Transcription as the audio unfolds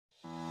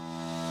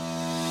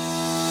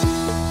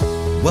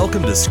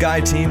Welcome to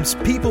SkyeTeam's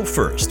People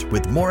First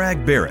with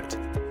Morag Barrett.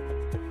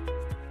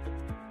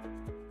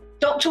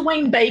 Dr.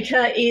 Wayne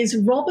Baker is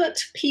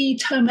Robert P.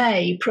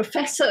 Tomei,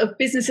 Professor of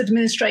Business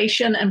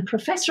Administration and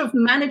Professor of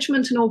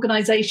Management and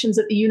Organizations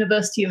at the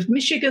University of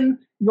Michigan,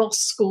 Ross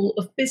School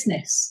of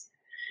Business.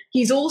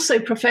 He's also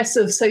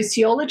Professor of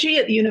Sociology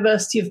at the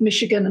University of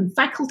Michigan and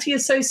Faculty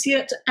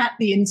Associate at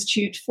the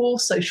Institute for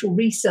Social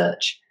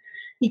Research.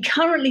 He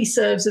currently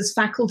serves as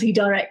Faculty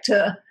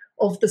Director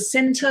of the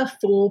Center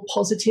for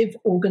Positive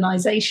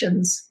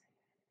Organizations.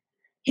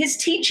 His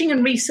teaching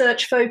and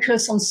research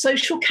focus on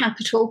social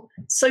capital,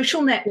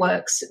 social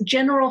networks,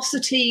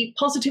 generosity,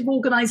 positive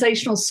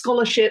organizational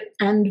scholarship,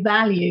 and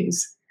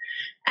values,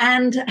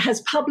 and has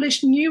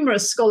published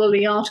numerous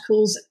scholarly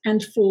articles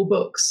and 4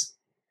 books.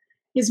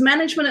 His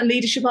management and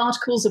leadership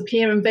articles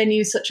appear in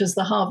venues such as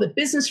the Harvard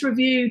Business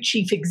Review,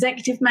 Chief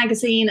Executive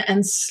Magazine,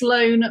 and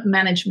Sloan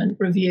Management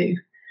Review.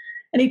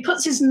 And he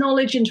puts his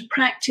knowledge into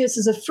practice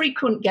as a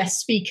frequent guest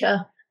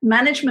speaker,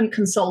 management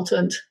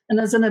consultant, and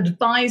as an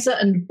advisor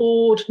and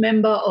board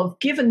member of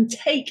Give and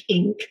Take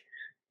Inc.,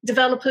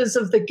 developers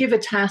of the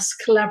Givitas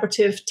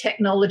collaborative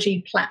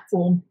technology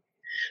platform.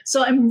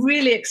 So I'm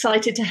really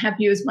excited to have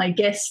you as my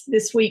guest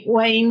this week,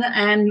 Wayne,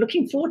 and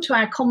looking forward to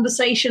our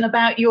conversation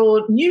about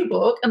your new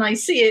book. And I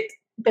see it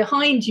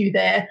behind you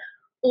there.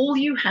 All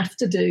you have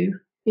to do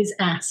is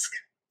ask.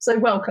 So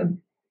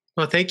welcome.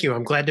 Well, thank you.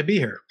 I'm glad to be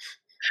here.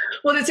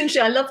 Well, it's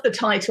interesting. I love the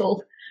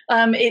title.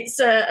 It's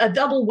a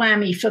double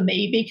whammy for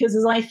me because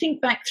as I think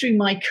back through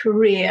my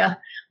career,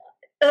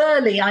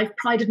 early I've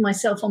prided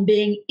myself on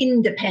being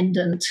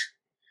independent.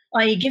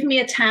 I.e., give me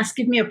a task,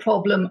 give me a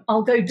problem,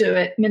 I'll go do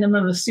it,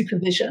 minimum of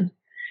supervision.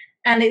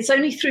 And it's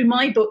only through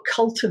my book,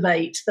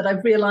 Cultivate, that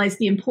I've realized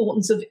the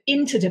importance of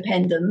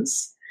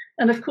interdependence.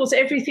 And of course,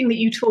 everything that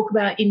you talk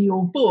about in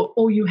your book,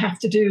 all you have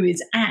to do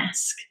is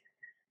ask,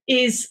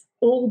 is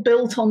all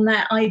built on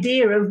that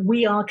idea of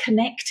we are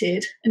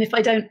connected. And if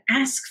I don't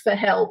ask for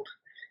help,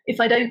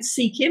 if I don't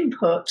seek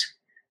input,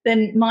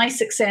 then my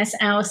success,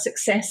 our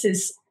success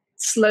is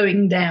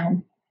slowing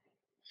down.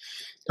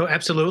 Oh,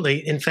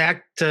 absolutely. In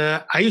fact,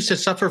 I used to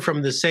suffer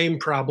from the same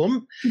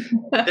problem.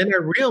 Then I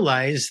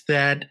realized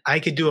that I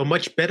could do a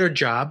much better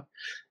job,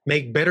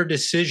 make better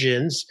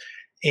decisions,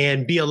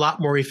 and be a lot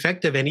more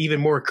effective and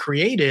even more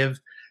creative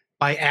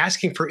by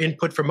asking for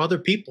input from other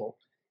people.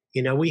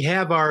 You know, we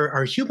have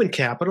our human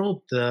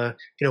capital,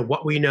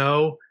 what we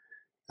know,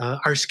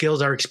 our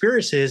skills, our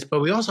experiences, but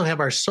we also have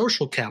our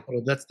social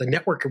capital. That's the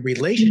network of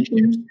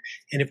relationships. Mm-hmm.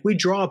 And if we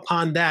draw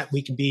upon that,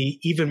 we can be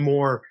even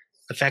more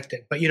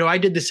effective. But, I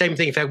did the same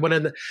thing. In fact, one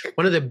of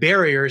the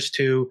barriers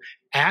to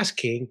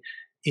asking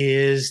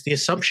is the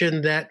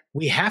assumption that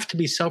we have to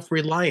be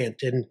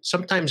self-reliant. And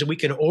sometimes we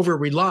can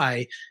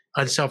over-rely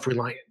on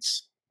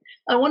self-reliance.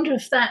 I wonder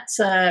if that's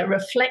a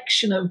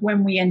reflection of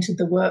when we entered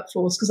the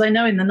workforce, because I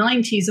know in the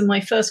 90s, and my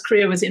first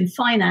career was in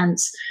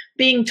finance,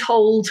 being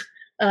told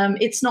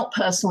it's not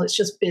personal, it's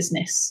just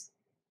business.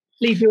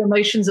 Leave your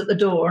emotions at the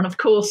door. And of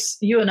course,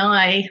 you and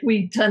I,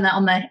 we turn that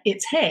on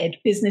its head.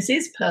 Business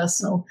is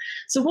personal.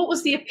 So what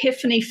was the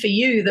epiphany for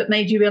you that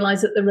made you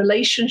realize that the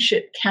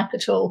relationship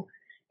capital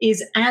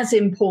is as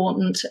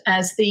important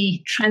as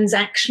the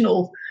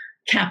transactional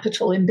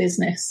capital in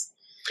business?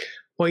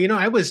 Well,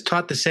 I was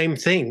taught the same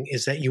thing,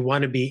 is that you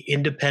want to be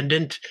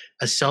independent,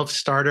 a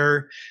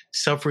self-starter,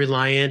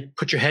 self-reliant,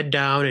 put your head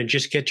down and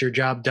just get your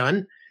job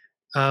done.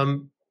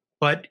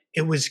 But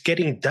it was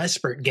getting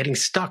desperate, getting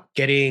stuck,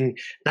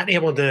 not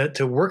able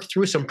to work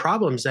through some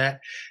problems that,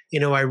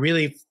 I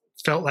really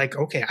felt like,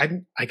 okay,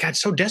 I got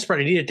so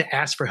desperate, I needed to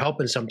ask for help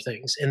in some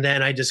things. And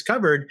then I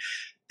discovered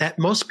that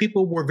most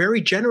people were very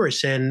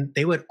generous and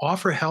they would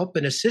offer help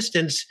and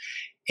assistance,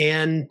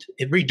 and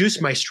it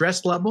reduced my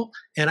stress level,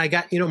 and I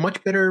got,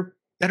 much better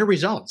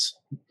results.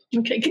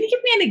 Okay. Can you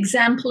give me an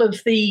example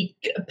of the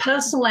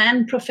personal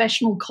and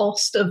professional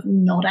cost of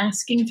not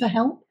asking for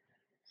help?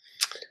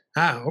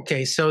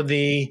 Okay. So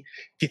if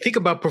you think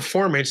about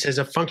performance as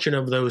a function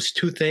of those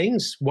two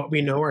things, what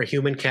we know, our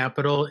human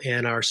capital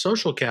and our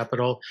social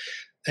capital,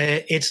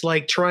 it's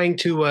like trying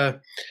to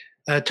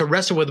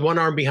wrestle with one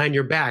arm behind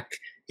your back.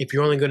 If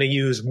you're only going to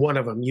use one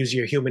of them, use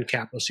your human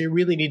capital. So you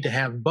really need to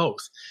have both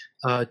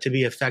to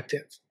be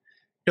effective.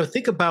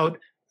 Think about,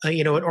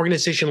 an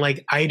organization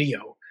like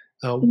IDEO,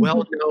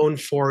 well known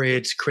for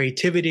its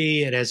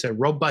creativity. It has a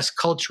robust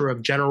culture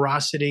of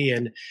generosity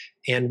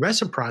and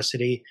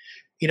reciprocity.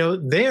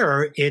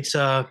 There it's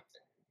a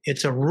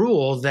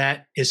rule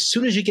that as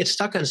soon as you get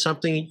stuck on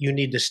something, you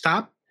need to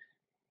stop,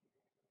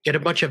 get a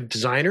bunch of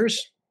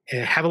designers,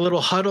 and have a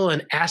little huddle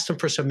and ask them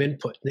for some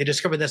input. They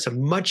discovered that's a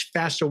much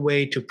faster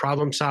way to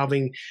problem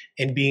solving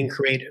and being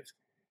creative.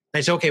 And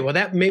I said, okay,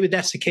 well, maybe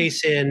that's the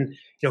case in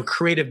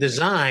creative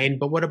design,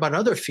 but what about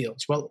other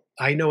fields? Well,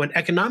 I know an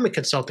economic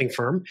consulting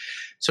firm.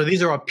 So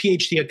these are all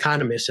PhD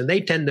economists, and they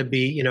tend to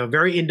be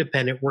very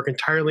independent, work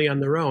entirely on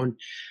their own.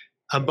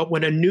 But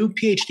when a new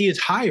PhD is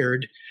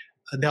hired,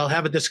 they'll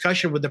have a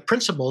discussion with the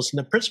principals, and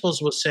the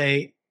principals will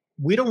say,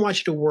 we don't want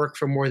you to work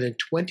for more than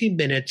 20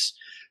 minutes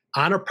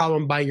on a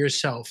problem by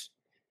yourself.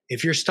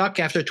 If you're stuck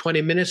after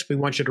 20 minutes, we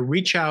want you to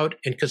reach out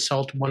and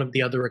consult one of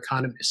the other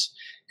economists.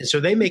 And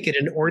so they make it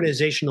an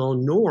organizational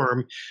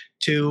norm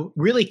to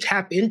really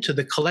tap into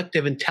the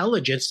collective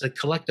intelligence, the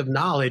collective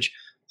knowledge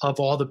of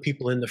all the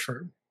people in the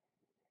firm.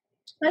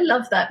 I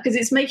love that because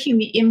it's making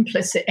the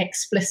implicit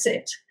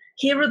explicit.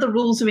 Here are the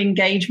rules of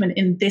engagement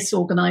in this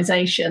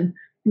organization.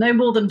 No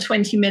more than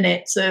 20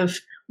 minutes of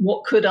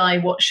what could I,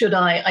 what should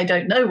I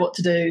don't know what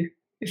to do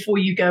before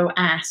you go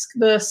ask,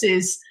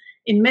 versus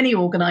in many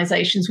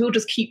organizations, we'll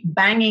just keep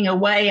banging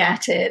away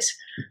at it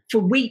for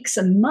weeks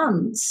and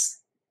months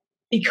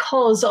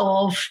because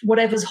of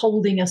whatever's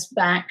holding us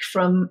back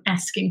from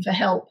asking for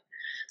help.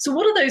 So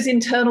what are those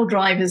internal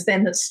drivers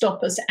then that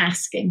stop us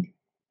asking?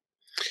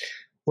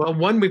 Well,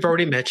 one we've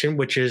already mentioned,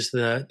 which is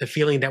the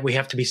feeling that we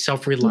have to be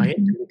self-reliant.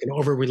 We can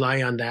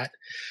over-rely on that.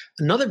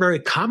 Another very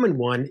common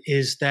one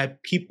is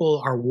that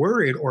people are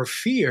worried or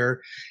fear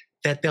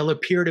that they'll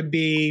appear to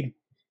be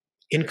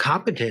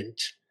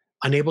incompetent,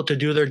 unable to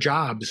do their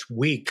jobs,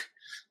 weak,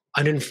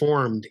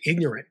 uninformed,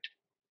 ignorant.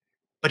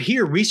 But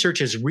here,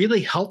 research is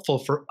really helpful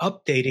for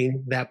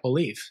updating that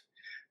belief.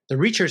 The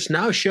research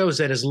now shows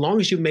that as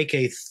long as you make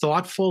a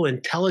thoughtful,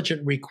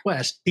 intelligent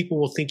request, people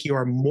will think you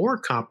are more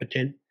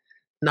competent,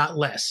 not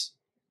less.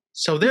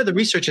 So there, the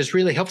research is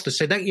really helpful to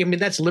say that. I mean,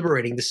 that's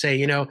liberating to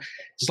say,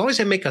 as long as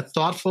I make a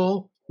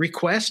thoughtful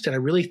request and I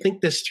really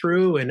think this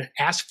through and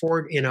ask for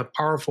it in a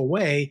powerful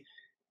way,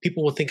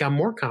 people will think I'm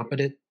more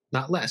competent,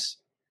 not less.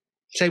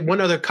 Say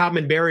one other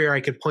common barrier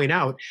I could point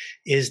out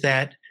is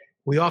that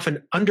we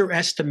often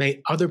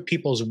underestimate other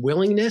people's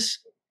willingness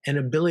and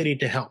ability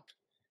to help.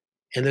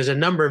 And there's a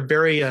number of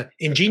very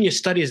ingenious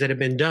studies that have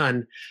been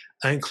done,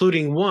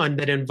 including one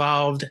that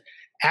involved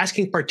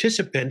asking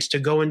participants to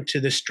go into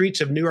the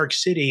streets of New York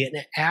City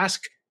and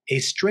ask a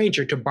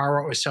stranger to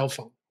borrow a cell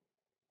phone.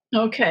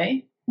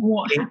 Okay.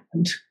 What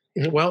happened?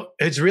 Well,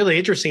 it's really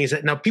interesting is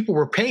that now people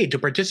were paid to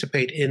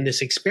participate in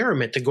this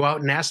experiment to go out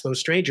and ask those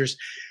strangers.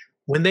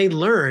 When they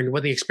learned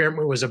what the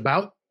experiment was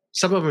about,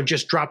 some of them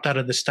just dropped out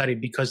of the study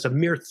because the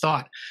mere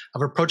thought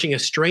of approaching a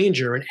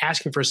stranger and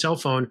asking for a cell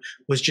phone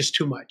was just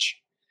too much.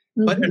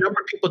 Mm-hmm. But a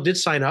number of people did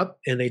sign up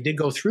and they did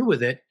go through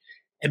with it.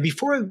 And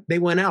before they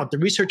went out, the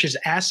researchers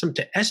asked them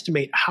to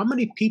estimate how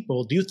many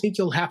people do you think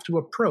you'll have to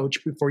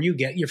approach before you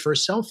get your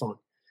first cell phone?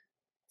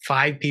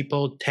 5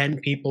 people, 10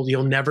 people,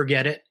 you'll never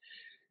get it.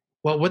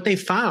 Well, what they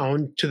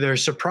found, to their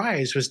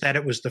surprise, was that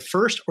it was the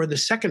first or the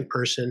second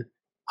person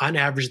on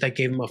average that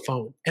gave them a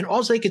phone. And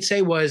all they could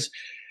say was,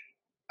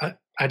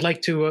 I'd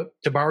like to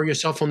borrow your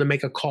cell phone to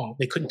make a call.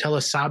 They couldn't tell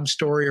a sob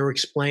story or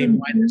explain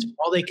why. That's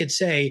all they could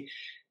say.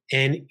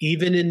 And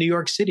even in New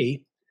York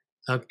City,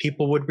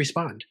 people would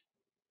respond.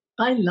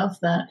 I love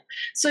that.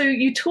 So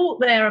you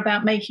talked there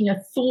about making a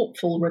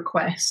thoughtful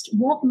request.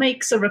 What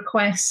makes a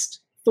request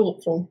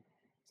thoughtful?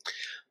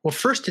 Well,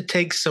 first, it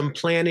takes some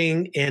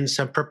planning and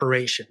some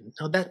preparation.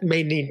 Now, that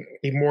may need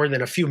more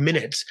than a few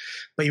minutes,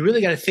 but you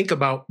really got to think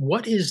about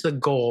what is the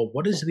goal?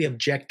 What is the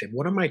objective?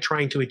 What am I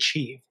trying to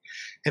achieve?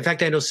 In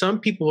fact, I know some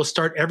people will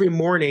start every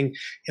morning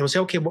and will say,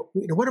 okay,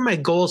 what are my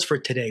goals for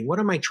today? What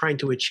am I trying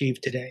to achieve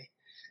today?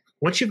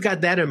 Once you've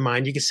got that in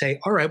mind, you can say,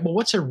 all right, well,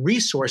 what's a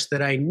resource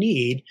that I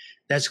need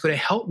that's going to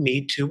help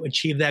me to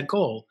achieve that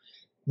goal?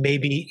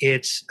 Maybe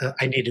it's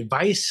I need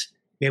advice.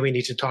 Maybe I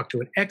need to talk to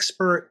an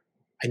expert.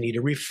 I need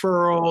a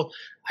referral.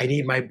 I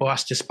need my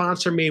boss to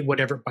sponsor me,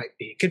 whatever it might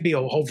be. It could be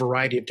a whole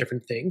variety of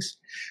different things.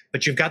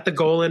 But you've got the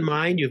goal in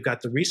mind. You've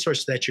got the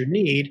resource that you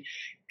need.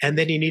 And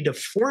then you need to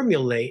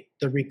formulate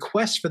the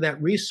request for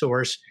that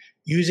resource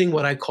using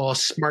what I call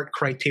SMART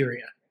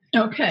criteria.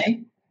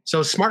 Okay.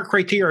 So SMART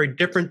criteria are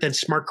different than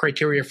SMART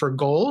criteria for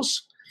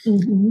goals.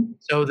 Mm-hmm.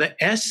 So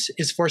the S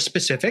is for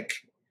specific.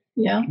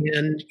 Yeah.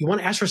 And you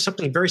want to ask for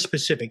something very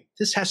specific.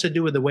 This has to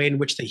do with the way in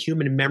which the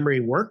human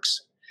memory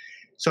works.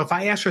 So if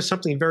I ask for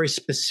something very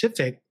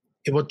specific,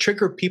 it will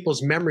trigger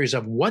people's memories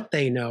of what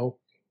they know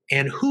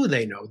and who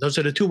they know. Those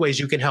are the 2 ways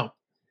you can help.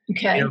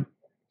 Okay.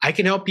 I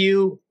can help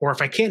you, or if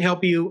I can't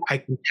help you, I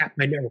can tap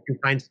my network and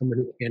find someone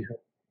who can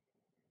help.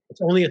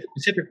 It's only a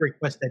specific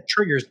request that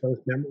triggers those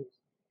memories.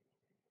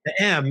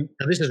 The M,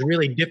 now this is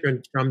really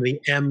different from the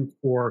M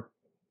for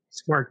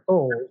SMART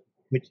goals,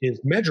 which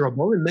is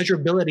measurable, and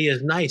measurability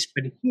is nice,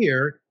 but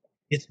here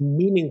it's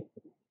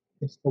meaningful.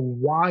 It's the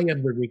why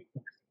of the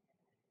request.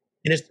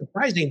 And it's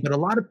surprising, but a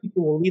lot of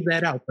people will leave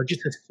that out. They'll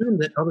just assume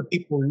that other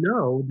people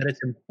know that it's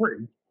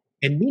important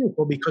and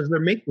meaningful because they're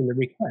making the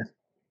request.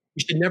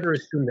 You should never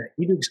assume that.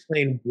 You need to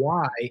explain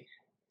why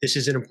this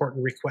is an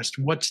important request.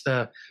 What's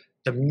the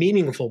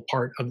meaningful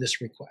part of this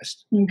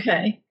request?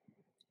 Okay.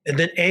 And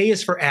then A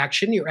is for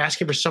action. You're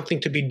asking for something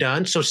to be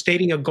done. So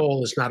stating a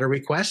goal is not a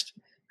request,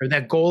 or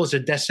that goal is a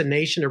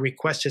destination. A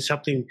request is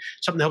something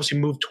that helps you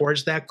move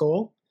towards that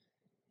goal.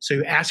 So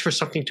you ask for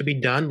something to be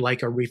done,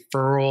 like a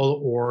referral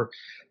or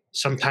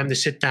some time to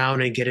sit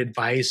down and get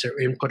advice or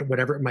input,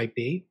 whatever it might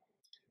be.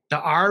 The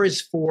R is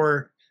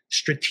for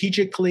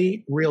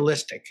strategically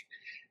realistic.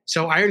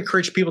 So I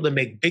encourage people to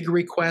make big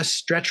requests,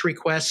 stretch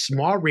requests,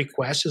 small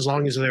requests, as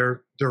long as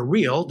they're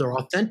real, they're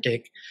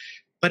authentic.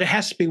 but it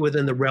has to be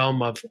within the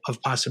realm of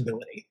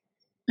possibility.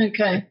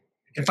 Okay.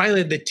 And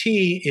finally, the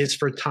T is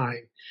for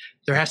time.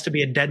 There has to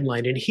be a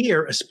deadline. And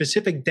here, a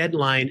specific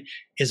deadline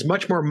is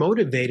much more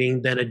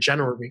motivating than a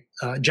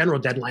general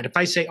deadline. If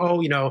I say,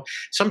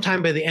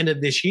 sometime by the end of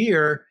this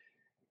year,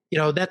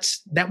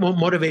 that won't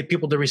motivate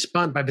people to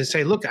respond. But if I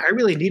say, look, I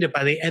really need it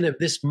by the end of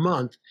this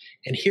month,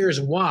 and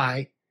here's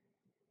why,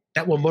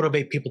 that will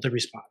motivate people to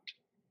respond.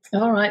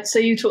 All right. So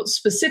you taught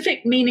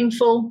specific,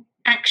 meaningful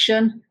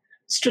action,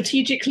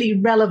 strategically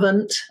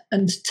relevant,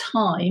 and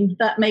time.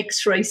 That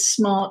makes for a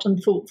smart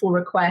and thoughtful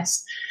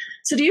request.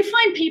 So do you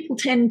find people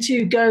tend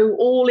to go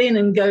all in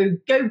and go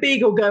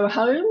big or go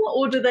home?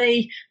 Or do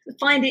they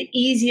find it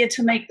easier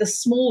to make the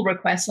small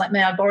requests, like,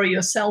 may I borrow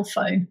your cell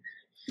phone?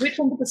 Which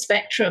one of the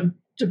spectrum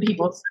do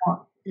people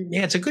start?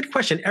 Yeah, it's a good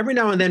question. Every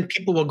now and then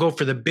people will go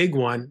for the big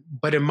one.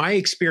 But in my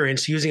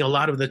experience, using a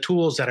lot of the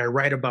tools that I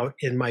write about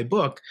in my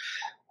book,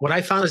 what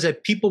I found is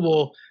that people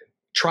will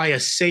try a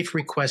safe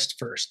request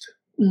first.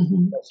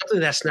 Mm-hmm. Something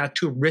that's not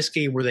too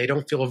risky, where they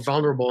don't feel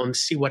vulnerable, and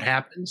see what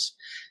happens.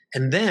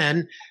 And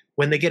then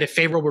when they get a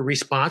favorable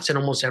response, and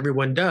almost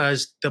everyone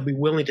does, they'll be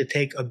willing to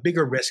take a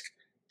bigger risk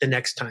the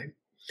next time.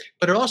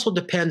 But it also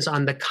depends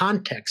on the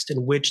context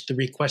in which the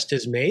request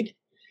is made.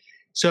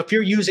 So if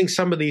you're using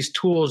some of these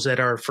tools that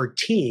are for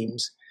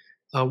teams,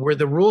 where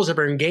the rules of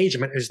our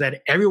engagement is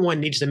that everyone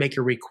needs to make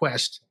a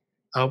request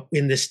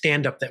in the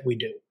stand-up that we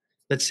do.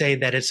 Let's say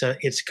that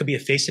it could be a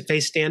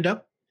face-to-face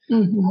stand-up,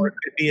 Mm-hmm. or it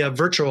could be a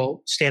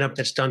virtual stand-up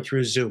that's done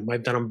through Zoom.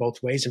 I've done them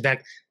both ways. In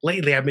fact,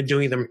 lately I've been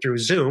doing them through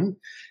Zoom.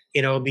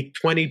 It'll be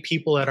 20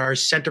 people at our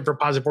Center for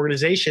Positive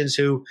Organizations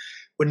who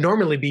would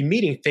normally be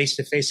meeting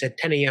face-to-face at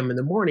 10 a.m. in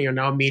the morning are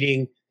now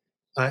meeting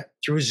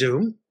through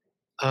Zoom,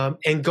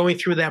 and going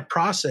through that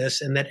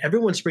process, and that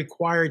everyone's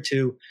required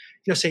to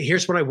say,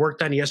 here's what I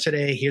worked on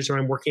yesterday, here's what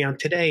I'm working on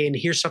today, and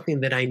here's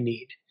something that I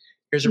need.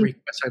 Here's a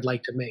request I'd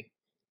like to make.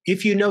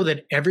 If you know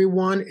that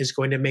everyone is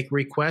going to make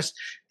requests,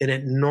 then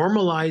it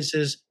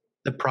normalizes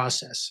the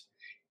process.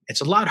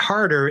 It's a lot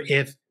harder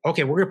if,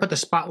 okay, we're going to put the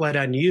spotlight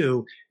on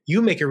you.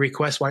 You make a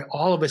request while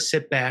all of us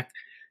sit back,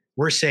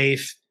 we're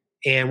safe,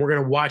 and we're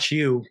going to watch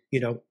you,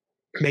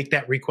 make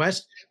that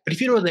request. But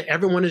if you know that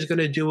everyone is going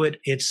to do it,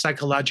 it's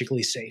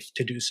psychologically safe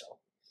to do so.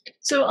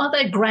 So are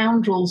there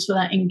ground rules for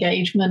that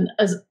engagement,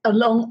 as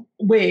along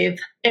with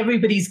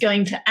everybody's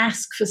going to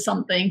ask for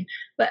something,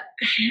 but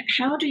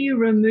how do you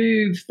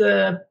remove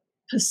the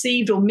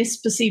perceived or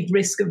misperceived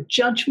risk of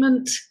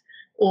judgment?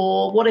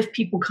 Or what if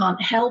people can't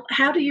help?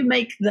 How do you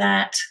make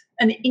that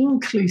an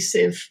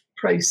inclusive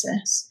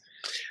process?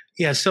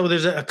 Yeah, so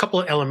there's a couple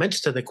of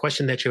elements to the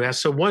question that you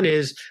asked. So one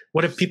is,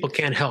 what if people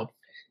can't help?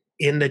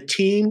 In the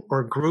team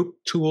or group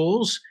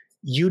tools,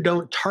 you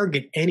don't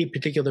target any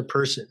particular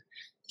person.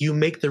 You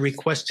make the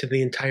request to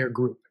the entire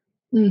group.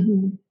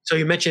 Mm-hmm. So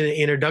you mentioned in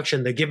the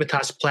introduction, the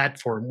Givitas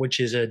platform, which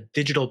is a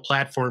digital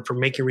platform for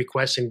making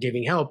requests and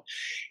giving help.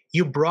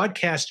 You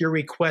broadcast your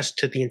request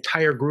to the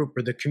entire group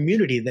or the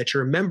community that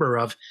you're a member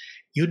of.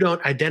 You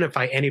don't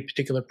identify any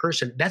particular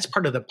person. That's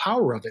part of the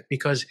power of it,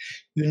 because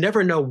you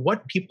never know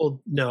what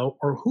people know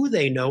or who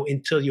they know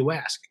until you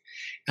ask.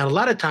 And a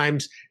lot of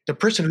times, the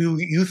person who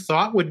you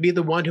thought would be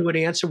the one who would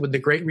answer with the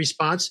great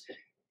response,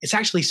 it's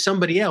actually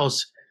somebody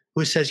else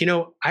who says,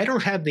 I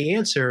don't have the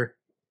answer,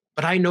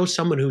 but I know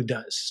someone who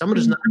does. Someone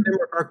who's not a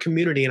member of our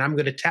community, and I'm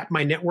going to tap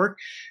my network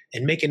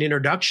and make an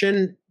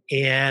introduction,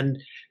 and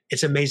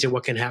it's amazing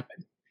what can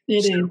happen.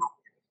 It is.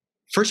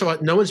 First of all,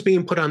 no one's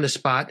being put on the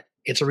spot.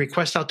 It's a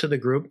request out to the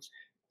group.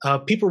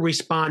 People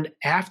respond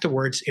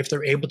afterwards if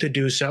they're able to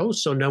do so.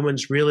 So no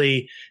one's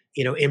really,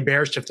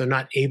 embarrassed if they're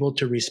not able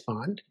to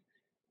respond.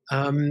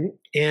 And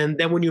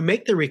then when you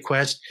make the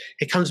request,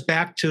 it comes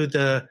back to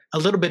a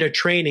little bit of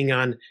training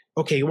on,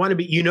 okay, you want to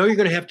be, you're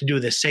going to have to do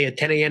this, say at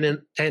 10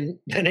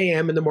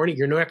 a.m. in the morning,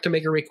 you're going to have to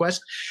make a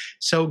request.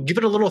 So give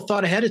it a little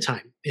thought ahead of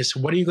time. Is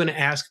what are you going to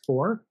ask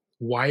for?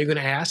 Why are you going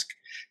to ask?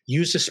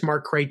 Use the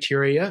SMART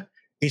criteria.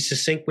 Be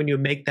succinct when you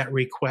make that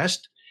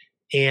request.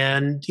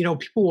 And,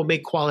 people will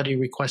make quality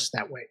requests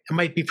that way. It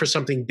might be for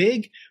something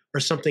big or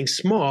something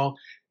small,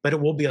 but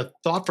it will be a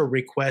thoughtful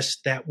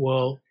request that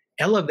will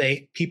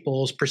elevate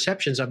people's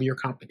perceptions of your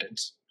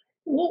competence.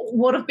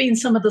 What have been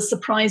some of the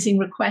surprising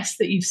requests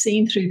that you've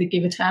seen through the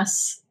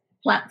Givitas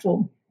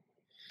platform?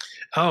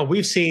 Oh,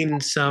 we've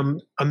seen some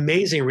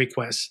amazing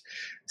requests.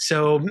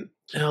 So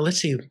let's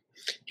see.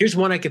 Here's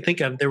one I could think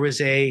of. There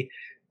was a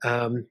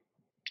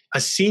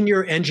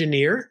senior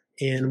engineer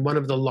in one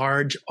of the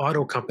large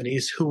auto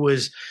companies who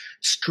was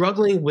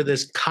struggling with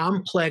this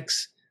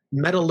complex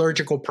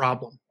metallurgical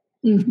problem.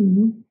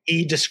 Mm-hmm.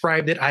 He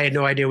described it. I had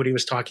no idea what he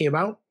was talking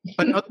about,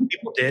 but other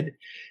people did.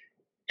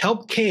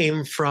 Help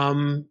came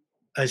from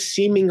a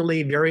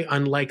seemingly very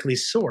unlikely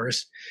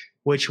source,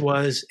 which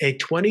was a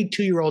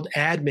 22-year-old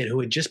admin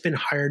who had just been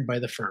hired by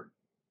the firm.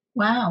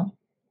 Wow.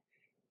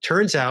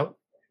 Turns out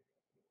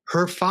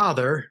her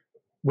father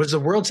was the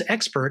world's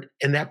expert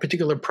in that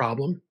particular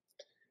problem.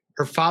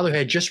 Her father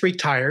had just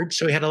retired,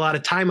 so he had a lot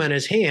of time on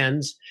his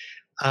hands.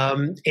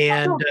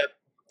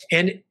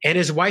 And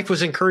his wife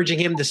was encouraging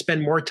him to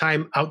spend more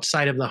time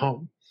outside of the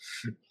home.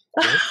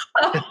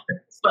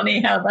 It's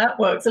funny how that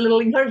works, a little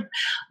encouragement.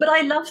 But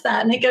I love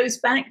that. And it goes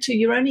back to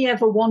you're only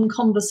ever one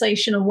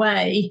conversation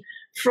away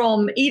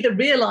from either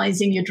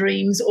realizing your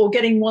dreams or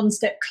getting one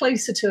step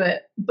closer to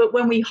it. But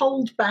when we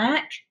hold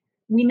back,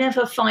 we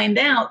never find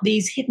out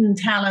these hidden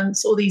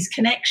talents or these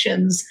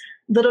connections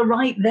that are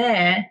right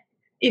there,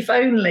 if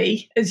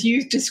only, as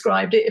you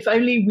described it, if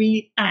only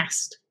we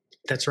asked.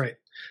 That's right.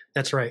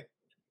 That's right.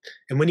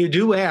 And when you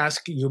do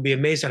ask, you'll be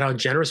amazed at how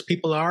generous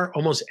people are.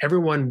 Almost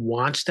everyone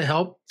wants to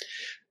help.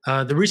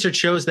 The research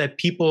shows that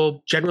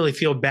people generally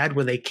feel bad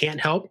when they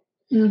can't help.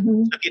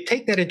 Mm-hmm. If you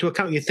take that into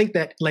account, you think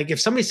that, like, if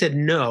somebody said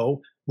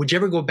no, would you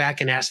ever go back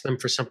and ask them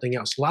for something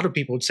else? A lot of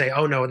people would say,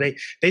 oh, no,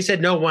 they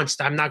said no once,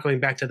 I'm not going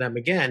back to them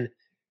again.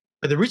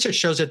 But the research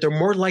shows that they're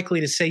more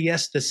likely to say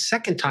yes the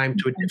second time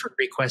to a different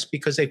request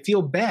because they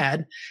feel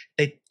bad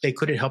they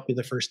couldn't help you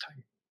the first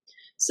time.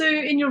 So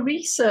in your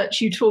research,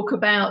 you talk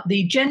about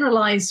the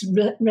generalized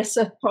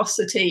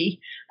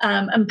reciprocity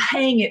and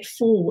paying it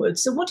forward.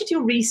 So what did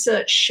your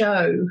research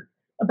show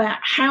about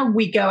how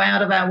we go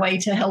out of our way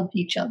to help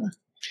each other?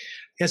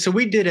 Yeah, so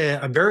we did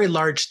a very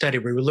large study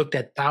where we looked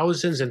at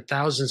thousands and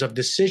thousands of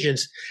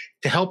decisions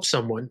to help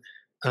someone.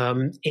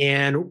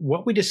 And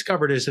what we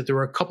discovered is that there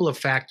were a couple of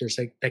factors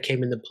that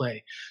came into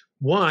play.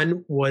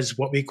 One was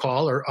what we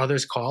call, or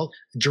others call,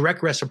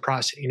 direct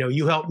reciprocity.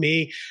 You help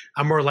me,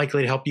 I'm more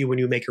likely to help you when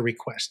you make a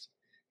request.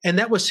 And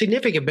that was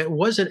significant, but it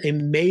wasn't a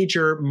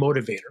major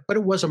motivator, but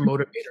it was a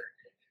motivator.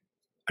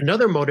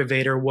 Another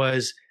motivator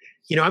was,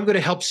 I'm going to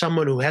help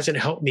someone who hasn't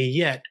helped me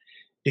yet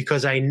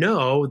because I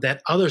know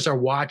that others are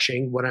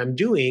watching what I'm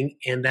doing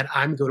and that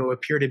I'm going to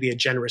appear to be a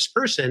generous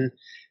person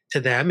to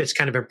them. It's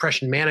kind of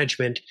impression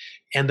management,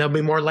 and they'll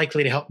be more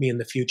likely to help me in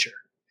the future.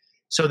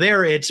 So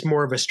there, it's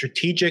more of a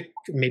strategic,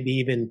 maybe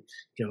even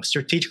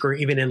strategic or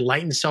even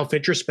enlightened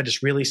self-interest, but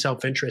it's really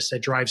self-interest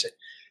that drives it.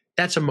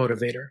 That's a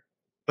motivator.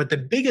 But the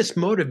biggest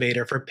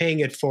motivator for paying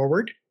it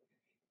forward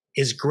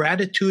is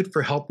gratitude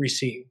for help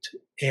received.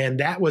 And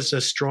that was the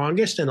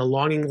strongest and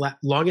the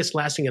longest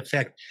lasting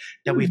effect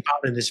that we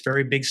found in this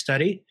very big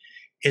study,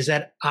 is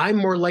that I'm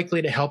more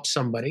likely to help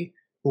somebody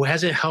who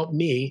hasn't helped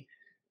me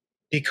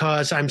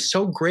because I'm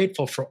so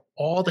grateful for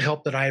all the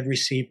help that I have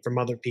received from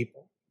other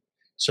people.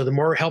 So the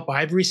more help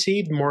I've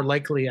received, the more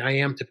likely I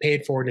am to pay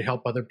it forward and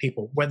help other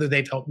people, whether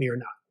they've helped me or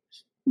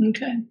not.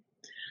 Okay.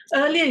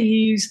 Earlier, you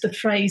used the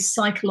phrase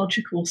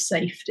psychological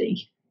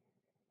safety.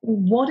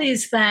 What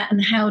is that,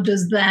 and how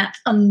does that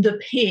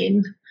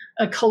underpin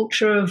a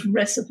culture of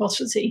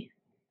reciprocity?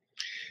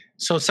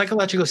 So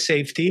psychological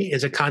safety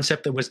is a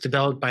concept that was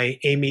developed by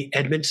Amy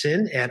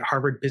Edmondson at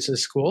Harvard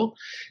Business School.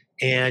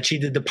 And she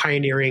did the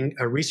pioneering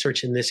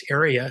research in this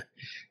area.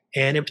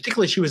 And in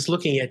particular, she was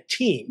looking at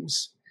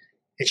teams.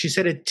 And she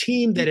said a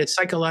team that is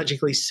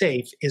psychologically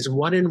safe is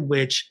one in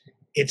which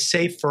it's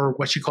safe for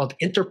what she called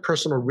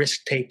interpersonal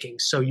risk-taking.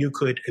 So you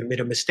could admit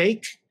a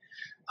mistake.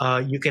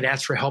 You could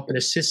ask for help and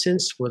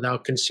assistance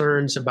without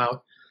concerns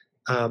about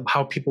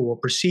how people will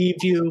perceive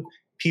you.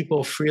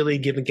 People freely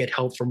give and get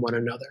help from one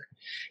another.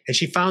 And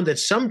she found that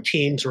some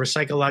teams were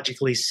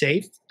psychologically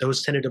safe.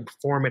 Those tended to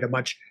perform at a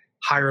much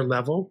higher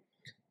level.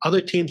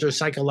 Other teams are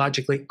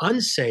psychologically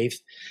unsafe,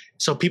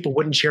 so people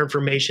wouldn't share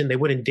information. They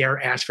wouldn't dare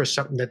ask for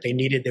something that they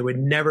needed. They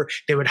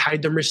would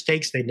hide their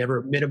mistakes. They'd never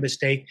admit a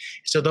mistake.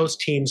 So those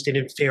teams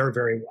didn't fare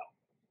very well.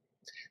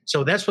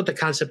 So that's what the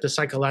concept of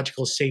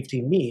psychological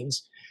safety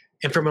means.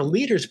 And from a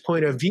leader's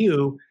point of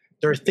view,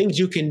 there are things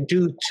you can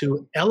do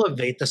to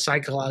elevate the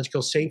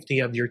psychological safety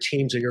of your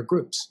teams or your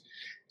groups.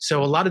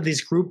 So a lot of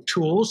these group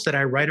tools that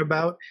I write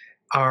about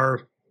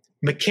are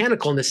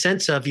mechanical in the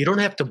sense of you don't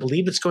have to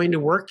believe it's going to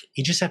work.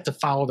 You just have to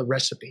follow the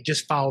recipe,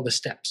 just follow the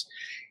steps.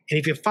 And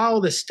if you follow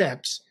the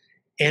steps,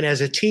 and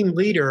as a team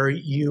leader,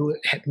 you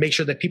make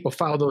sure that people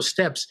follow those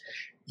steps,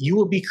 you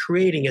will be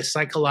creating a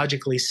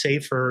psychologically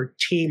safer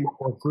team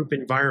or group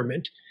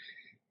environment.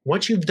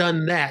 Once you've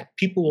done that,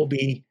 people will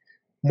be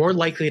more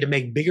likely to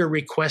make bigger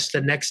requests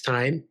the next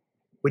time,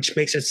 which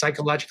makes it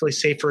psychologically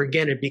safer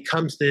again. It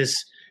becomes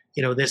this,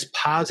 this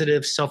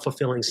positive,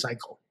 self-fulfilling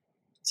cycle.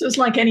 So it's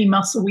like any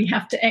muscle, we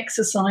have to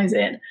exercise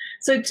it.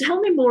 So tell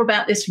me more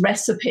about this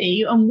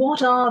recipe, and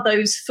what are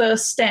those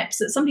first steps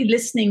that somebody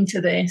listening to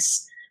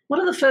this, what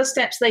are the first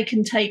steps they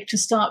can take to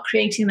start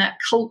creating that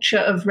culture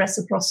of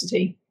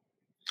reciprocity?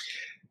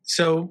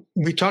 So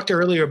we talked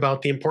earlier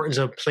about the importance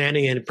of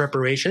planning and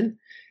preparation.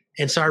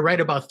 And so I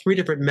write about 3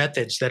 different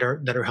methods that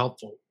are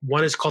helpful.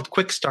 One is called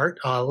Quick Start.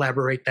 I'll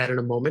elaborate that in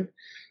a moment.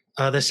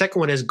 The second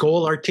one is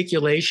goal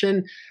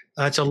articulation.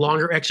 It's a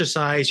longer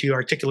exercise. You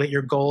articulate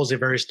your goals in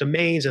various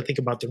domains and think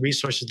about the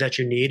resources that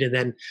you need and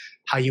then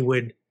how you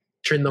would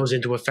turn those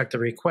into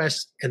effective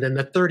requests. And then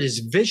the third is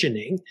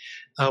visioning,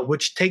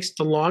 which takes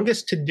the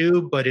longest to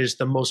do but is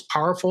the most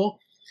powerful.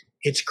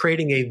 It's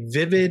creating a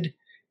vivid,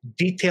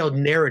 detailed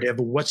narrative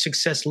of what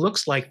success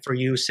looks like for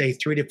you, say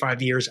 3 to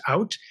 5 years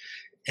out.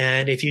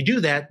 And if you do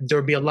that,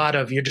 there'll be a lot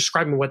of, you're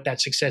describing what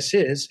that success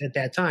is at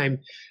that time,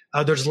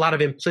 There's a lot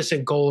of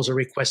implicit goals or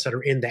requests that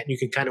are in that. And you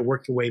can kind of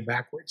work your way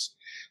backwards.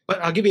 But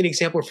I'll give you an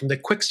example from the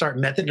Quick Start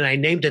method, and I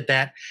named it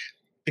that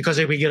because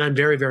we get on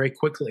very, very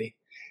quickly.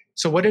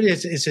 So what it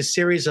is a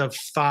series of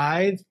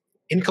 5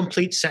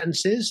 incomplete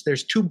sentences.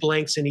 There's 2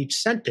 blanks in each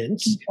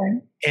sentence. Okay.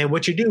 And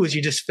what you do is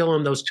you just fill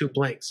in those 2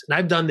 blanks. And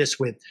I've done this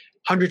with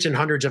hundreds and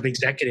hundreds of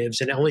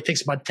executives, and it only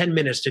takes about 10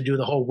 minutes to do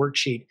the whole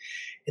worksheet.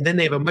 And then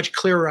they have a much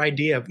clearer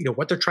idea of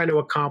what they're trying to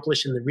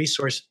accomplish and the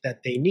resource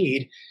that they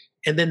need.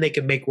 And then they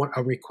can make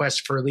a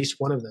request for at least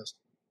one of those.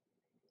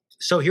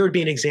 So here would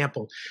be an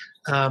example.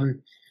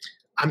 I'm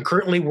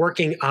currently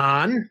working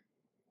on,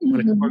 I'm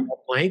going to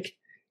go blank,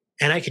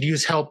 and I could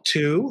use help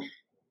too.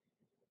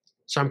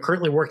 So I'm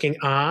currently working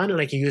on, and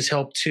I can use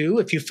help too.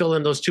 If you fill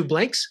in those 2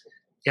 blanks,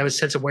 you have a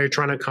sense of what you're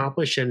trying to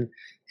accomplish and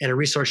a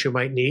resource you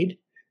might need.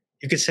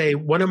 You could say,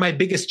 one of my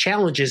biggest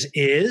challenges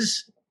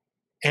is,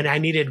 and I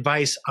need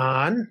advice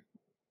on.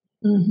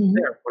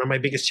 There, one of my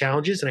biggest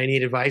challenges, and I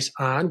need advice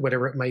on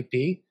whatever it might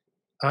be.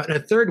 And a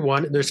third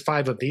one, there's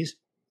 5 of these.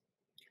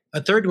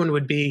 A third one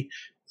would be,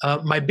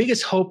 my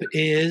biggest hope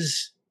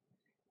is,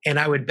 and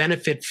I would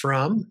benefit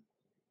from.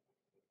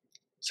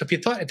 So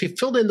if you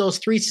filled in those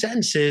 3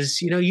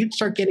 sentences, you'd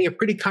start getting a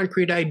pretty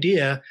concrete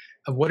idea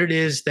of what it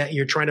is that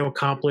you're trying to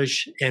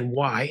accomplish and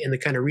why, and the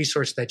kind of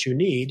resource that you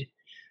need.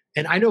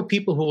 And I know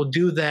people who will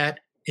do that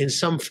in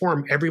some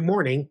form every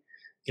morning.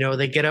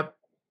 They get up,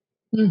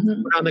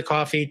 put on the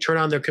coffee, turn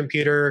on their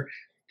computer,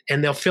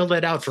 and they'll fill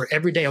that out for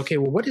every day. Okay,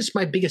 well, what is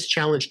my biggest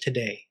challenge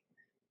today?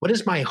 What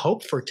is my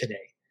hope for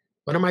today?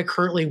 What am I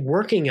currently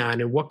working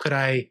on? And what could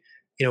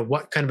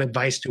what kind of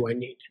advice do I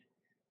need?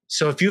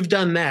 So if you've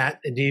done that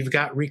and you've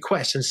got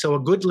requests, and so a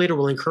good leader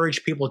will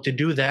encourage people to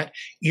do that,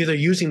 either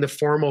using the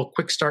formal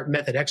Quick Start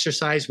method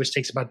exercise, which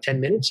takes about 10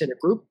 minutes in a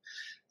group,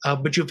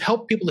 but you've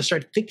helped people to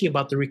start thinking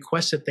about the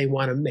requests that they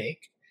want to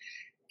make.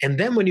 And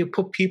then when you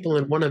put people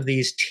in one of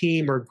these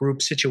team or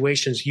group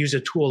situations, use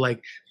a tool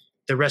like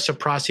the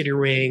reciprocity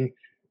ring,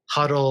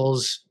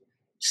 huddles,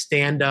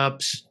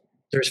 stand-ups.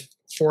 There's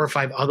 4 or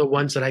 5 other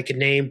ones that I could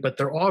name, but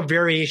they're all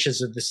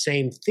variations of the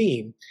same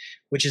theme,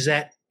 which is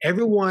that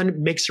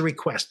everyone makes a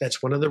request.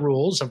 That's one of the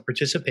rules of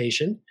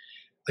participation.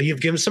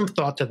 You've given some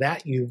thought to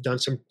that. You've done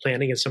some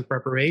planning and some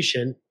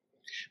preparation,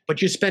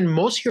 but you spend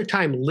most of your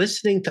time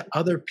listening to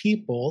other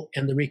people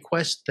and the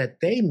requests that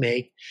they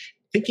make,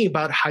 thinking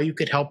about how you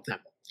could help them.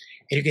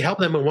 And you can help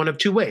them in one of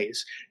 2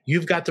 ways.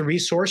 You've got the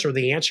resource or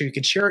the answer, you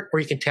can share it, or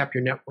you can tap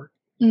your network.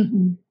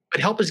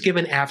 But help is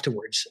given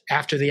afterwards,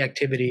 after the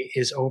activity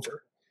is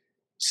over.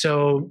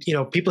 So,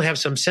 people have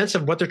some sense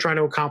of what they're trying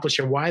to accomplish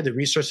and why, the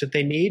resource that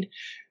they need.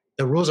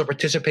 The rules of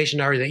participation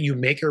are that you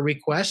make a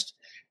request.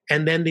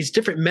 And then these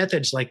different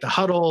methods like the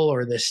huddle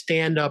or the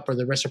stand-up or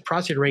the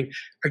reciprocity ring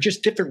are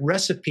just different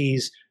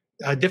recipes,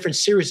 different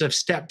series of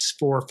steps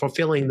for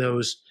fulfilling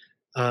those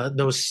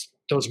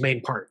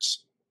main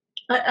parts.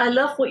 I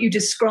love what you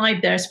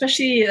described there,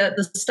 especially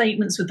the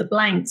statements with the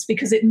blanks,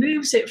 because it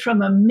moves it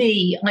from a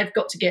me, I've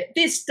got to get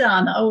this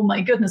done, oh my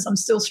goodness, I'm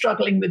still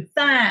struggling with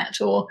that,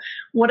 or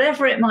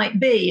whatever it might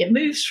be. It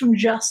moves from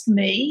just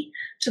me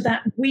to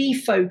that we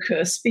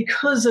focus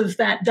because of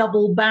that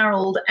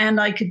double-barreled and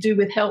I could do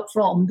with help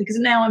from, because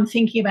now I'm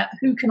thinking about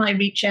who can I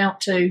reach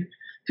out to,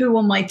 who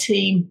on my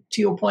team,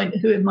 to your point,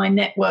 who in my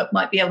network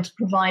might be able to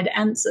provide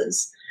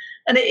answers.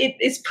 And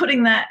it's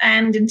putting that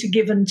and into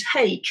give and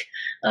take.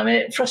 I mean,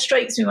 it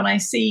frustrates me when I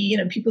see,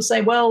 people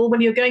say, well,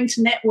 when you're going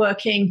to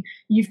networking,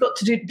 you've got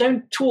to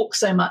don't talk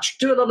so much,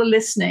 do a lot of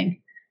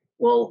listening.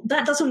 Well,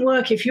 that doesn't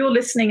work if you're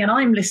listening and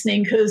I'm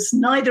listening, because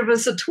neither of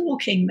us are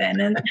talking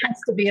then, and it has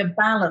to be a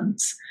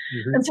balance.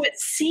 And so it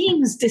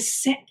seems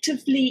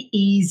deceptively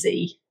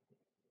easy.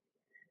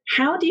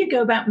 How do you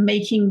go about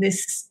making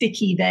this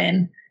sticky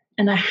then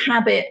and a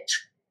habit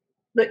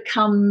that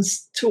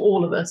comes to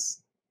all of us?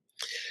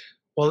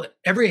 Well,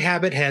 every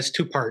habit has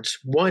 2 parts.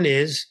 One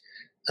is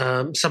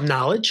some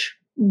knowledge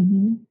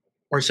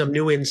or some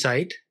new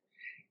insight,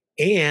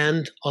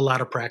 and a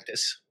lot of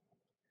practice.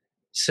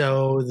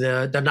 So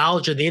the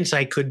knowledge or the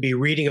insight could be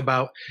reading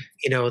about,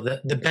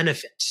 the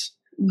benefits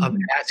of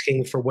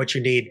asking for what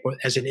you need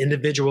as an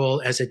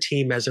individual, as a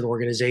team, as an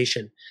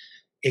organization.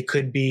 It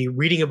could be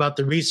reading about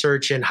the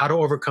research and how to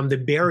overcome the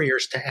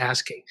barriers to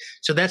asking.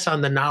 So that's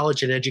on the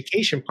knowledge and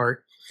education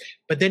part.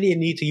 But then you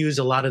need to use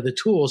a lot of the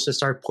tools to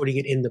start putting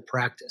it into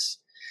practice.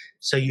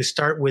 So you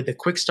start with the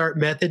Quick Start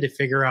method to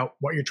figure out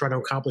what you're trying to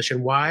accomplish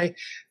and why,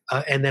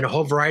 and then a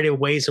whole variety of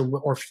ways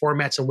or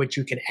formats in which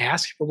you can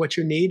ask for what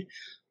you need,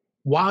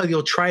 while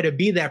you'll try to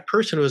be that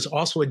person who is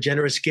also a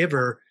generous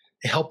giver,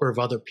 a helper of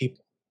other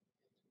people.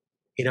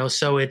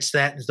 So it's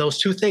those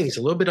 2 things,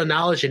 a little bit of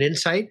knowledge and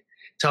insight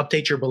to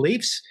update your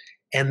beliefs,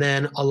 and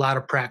then a lot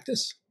of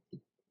practice.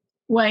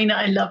 Wayne,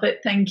 I love it.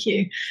 Thank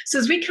you. So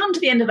as we come to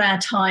the end of our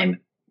time,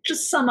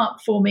 just sum up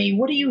for me,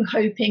 what are you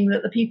hoping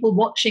that the people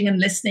watching and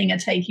listening are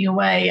taking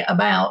away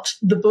about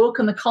the book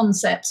and the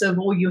concepts of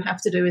all you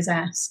have to do is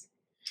ask?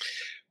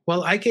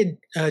 Well, I could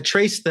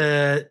trace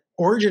the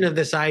origin of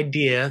this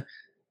idea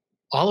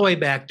all the way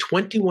back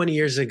 21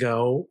 years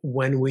ago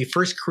when we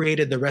first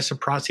created the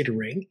reciprocity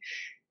ring.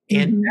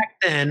 And back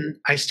then,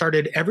 I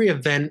started every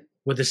event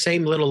with the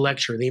same little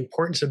lecture, the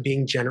importance of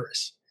being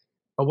generous.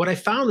 But what I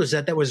found was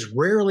that was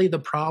rarely the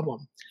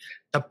problem.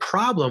 The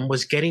problem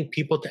was getting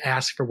people to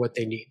ask for what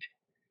they need.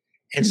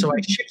 And so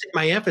I shifted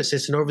my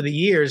emphasis, and over the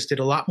years did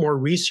a lot more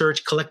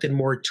research, collected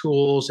more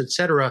tools, et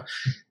cetera,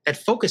 that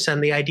focus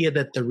on the idea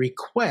that the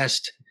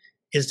request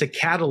is the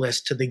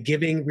catalyst to the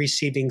giving,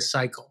 receiving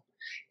cycle.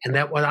 And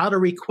that without a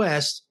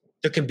request,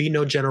 there can be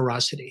no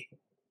generosity,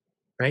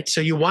 right?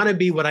 So you want to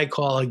be what I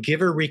call a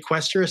giver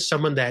requester,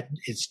 someone that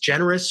is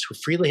generous, who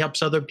freely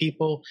helps other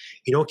people.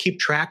 You don't keep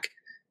track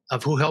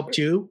of who helped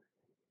you,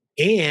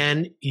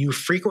 and you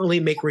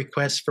frequently make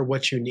requests for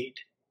what you need,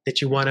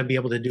 that you want to be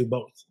able to do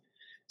both.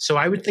 So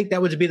I would think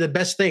that would be the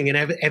best thing.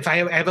 And if I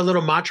have a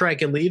little mantra I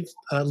can leave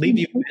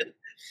you with,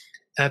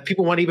 if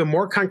people want even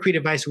more concrete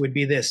advice, it would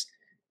be this.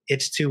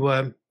 It's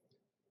to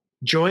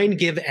join,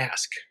 give,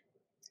 ask.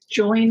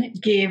 Join,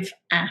 give,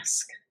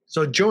 ask.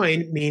 So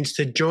join means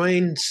to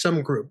join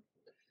some group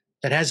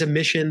that has a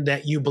mission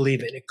that you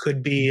believe in. It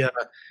could be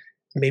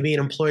maybe an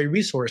employee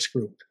resource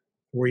group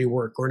where you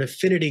work, or an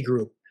affinity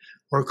group,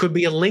 or it could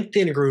be a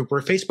LinkedIn group or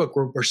a Facebook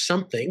group or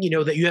something,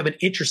 that you have an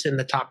interest in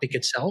the topic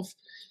itself.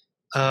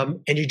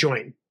 And you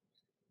join.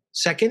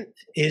 Second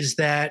is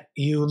that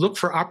you look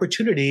for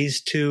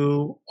opportunities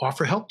to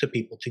offer help to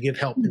people, to give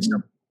help. And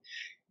stuff.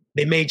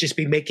 They may just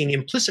be making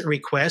implicit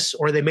requests,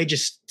 or they may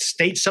just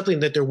state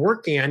something that they're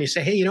working on. You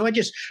say, hey, I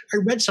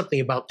read something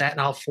about that and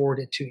I'll forward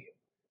it to you,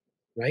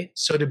 right?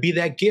 So to be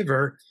that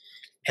giver.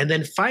 And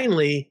then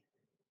finally,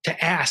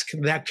 to ask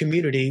that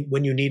community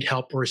when you need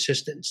help or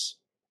assistance.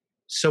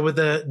 So with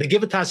the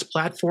Givitas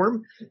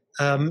platform,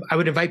 I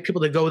would invite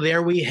people to go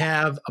there. We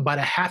have about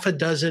a half a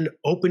dozen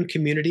open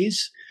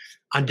communities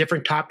on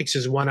different topics.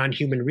 There's one on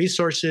human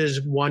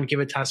resources, one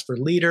Givitas for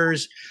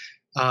leaders,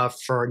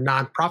 for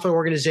nonprofit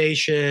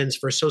organizations,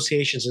 for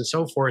associations, and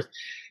so forth.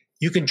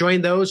 You can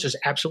join those. There's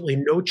absolutely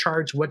no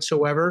charge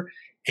whatsoever.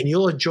 And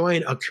you'll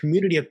join a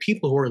community of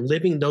people who are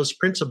living those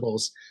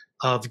principles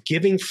of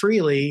giving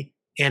freely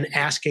and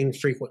asking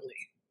frequently.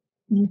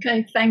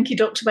 Okay, thank you,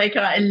 Dr.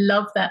 Baker. I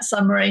love that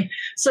summary.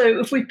 So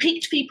if we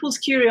piqued people's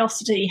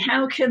curiosity,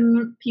 how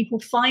can people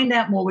find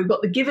out more? We've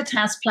got the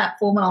Givitas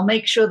platform, and I'll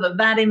make sure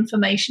that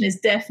information is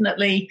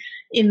definitely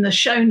in the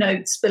show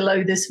notes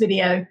below this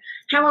video.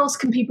 How else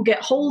can people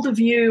get hold of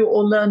you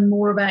or learn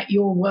more about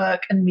your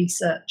work and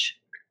research?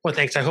 Well,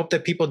 thanks. I hope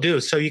that people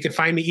do. So you can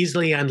find me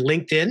easily on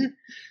LinkedIn.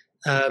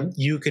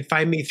 You could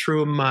find me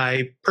through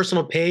my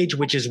personal page,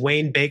 which is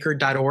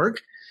waynebaker.org.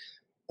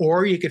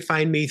 Or you could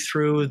find me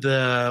through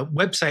the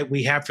website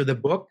we have for the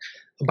book.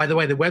 By the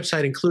way, the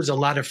website includes a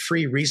lot of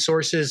free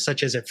resources,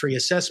 such as a free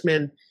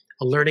assessment,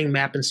 a learning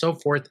map, and so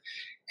forth.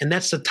 And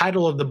that's the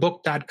title of the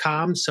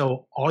book.com.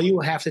 So all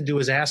you have to do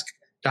is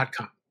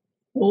ask.com.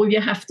 All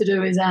you have to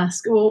do is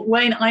ask. Well,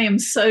 Wayne, I am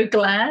so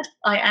glad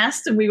I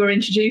asked and we were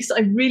introduced.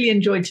 I really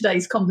enjoyed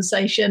today's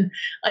conversation.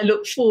 I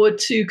look forward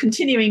to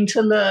continuing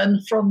to learn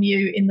from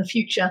you in the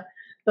future.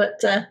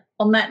 But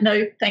on that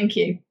note, thank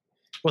you.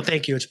 Well,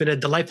 thank you. It's been a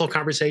delightful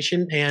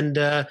conversation, and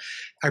I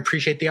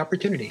appreciate the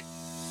opportunity.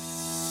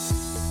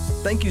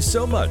 Thank you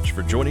so much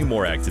for joining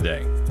Morag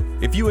today.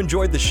 If you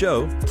enjoyed the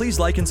show, please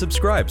like and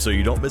subscribe so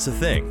you don't miss a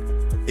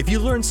thing. If you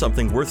learned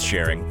something worth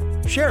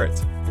sharing, share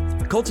it.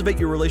 Cultivate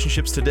your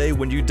relationships today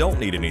when you don't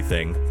need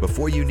anything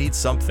before you need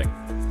something.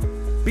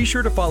 Be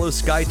sure to follow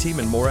SkyeTeam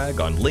and Morag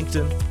on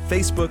LinkedIn,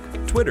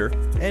 Facebook, Twitter,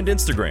 and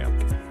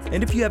Instagram.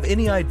 And if you have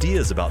any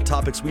ideas about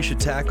topics we should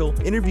tackle,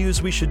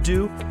 interviews we should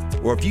do,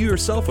 or if you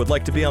yourself would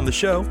like to be on the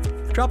show,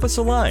 drop us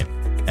a line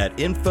at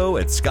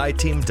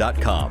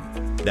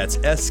info@skyeteam.com. That's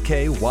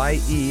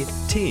SKYE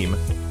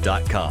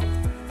team.com.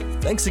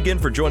 Thanks again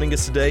for joining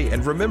us today,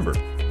 and remember,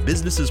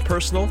 business is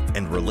personal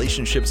and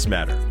relationships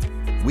matter.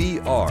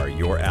 We are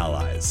your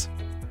allies.